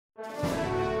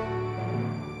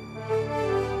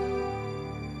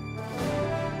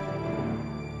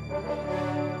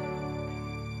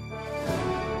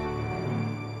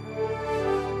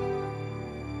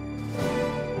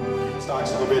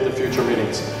stocks will be at the future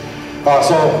meetings.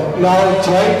 So now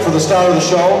tonight, for the start of the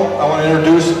show, I want to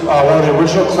introduce one of the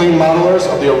original clean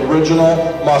modelers of the original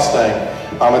Mustang.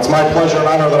 It's my pleasure and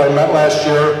honor that I met last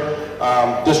year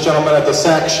this gentleman at the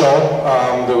SAC show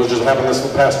that was just happened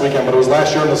this past weekend, but it was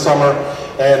last year in the summer,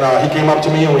 and he came up to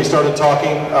me and we started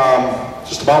talking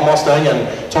just about Mustang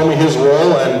and told me his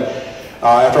role, and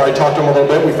after I talked to him a little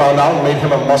bit, we found out and made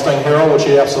him a Mustang hero, which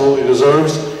he absolutely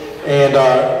deserves, and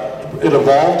it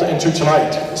evolved into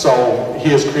tonight. So he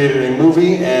has created a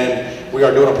movie, and we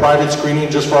are doing a private screening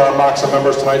just for our MOXA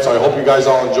members tonight, so I hope you guys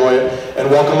all enjoy it,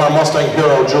 and welcome our Mustang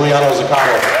hero, Giuliano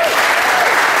Zaccato.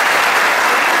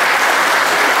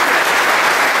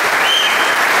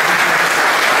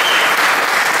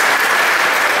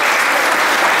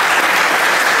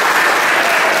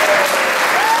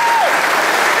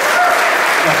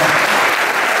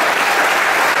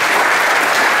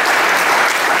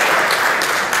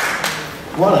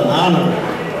 What an honor.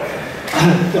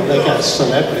 Like a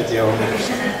celebrity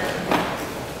almost.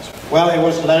 Well, it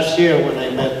was last year when I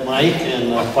met Mike in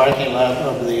the parking lot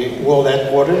of the World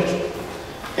Headquarters,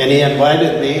 and he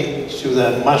invited me to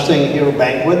the Mustang Hero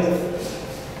Banquet,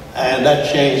 and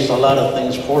that changed a lot of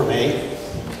things for me.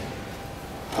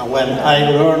 When I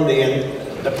learned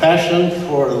the passion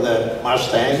for the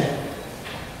Mustang,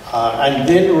 I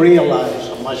didn't realize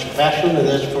how much passion it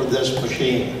is for this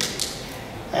machine.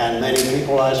 And many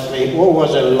people ask me, what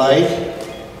was it like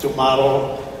to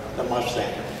model the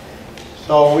Mustang?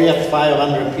 So we had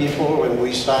 500 people and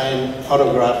we signed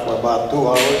autograph for about 2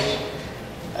 hours.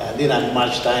 I didn't have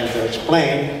much time to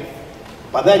explain,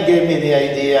 but that gave me the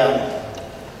idea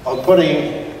of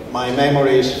putting my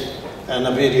memories in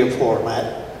a video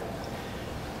format.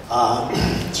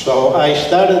 So I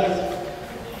started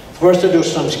first to do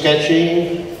some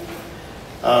sketching.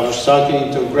 I was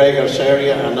talking to Greg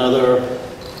Arceria, another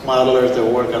modelers that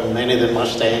work on many of the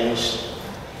Mustangs,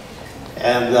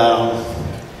 and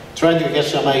trying to get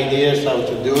some ideas how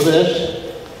to do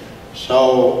this.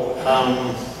 So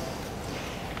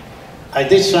I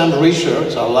did some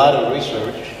research, a lot of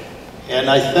research,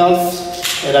 and I felt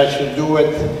that I should do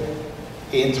it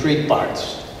in 3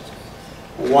 parts.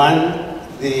 One,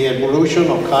 the evolution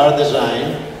of car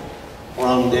design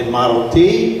from the Model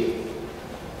T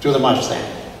to the Mustang.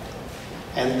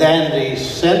 And then the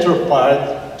center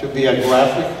part to be a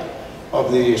graphic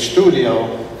of the studio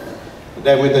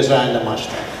that we designed the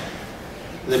Mustang,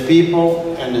 the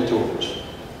people and the tools.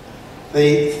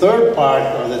 The third part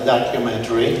of the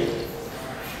documentary,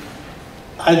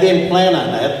 I didn't plan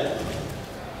on it,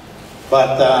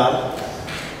 but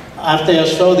after I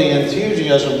saw the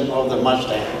enthusiasm of the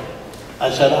Mustang,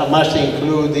 I said I must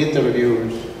include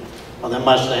interviews on the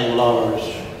Mustang lovers,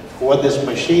 what this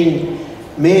machine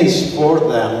means for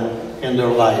them in their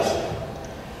life.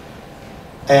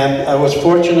 And I was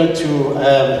fortunate to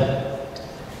have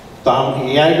Tom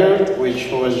Yeager, which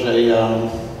was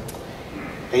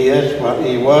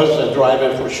he was a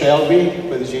driver for Shelby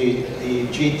with the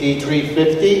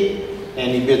GT350,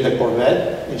 and he built the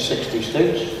Corvette in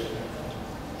 '66.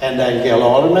 And then Gail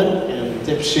Alderman in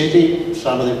Tip City,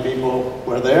 some of the people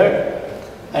were there,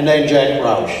 and then Jack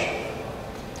Roush.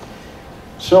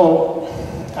 So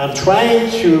I'm trying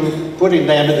to put in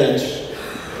evidence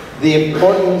the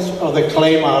importance of the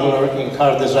clay modeler in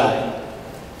car design,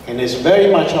 and it's very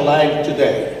much alive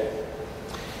today.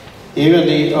 Even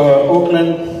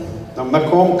the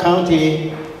Macomb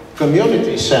County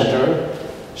Community Center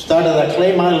started a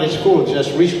clay modeling school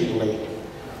just recently,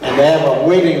 and they have a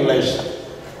waiting list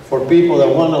for people that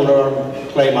want to learn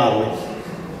clay modeling.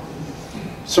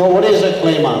 So what is a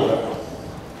clay modeler?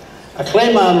 A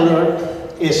clay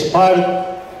modeler is part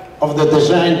of the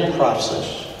design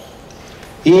process.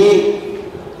 He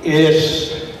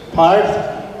is part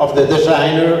of the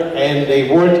designer, and they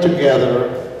work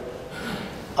together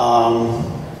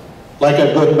like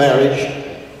a good marriage,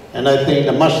 and I think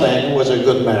the Mustang was a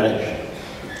good marriage.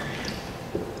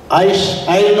 I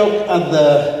look at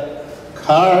the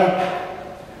car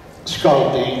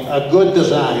sculpting, a good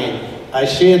design, I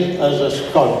see it as a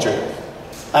sculpture.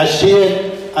 I see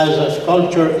it as a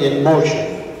sculpture in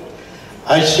motion.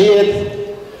 I see it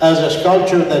as a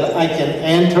sculpture that I can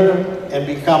enter and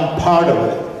become part of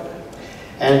it.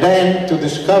 And then to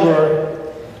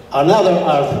discover another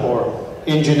art form,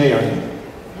 engineering.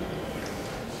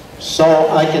 So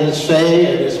I can say,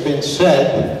 it has been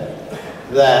said,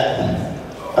 that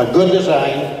a good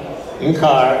design in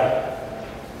car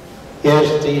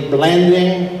is the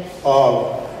blending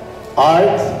of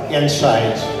art and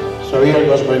science. So here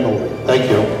goes my movie. Thank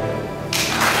you.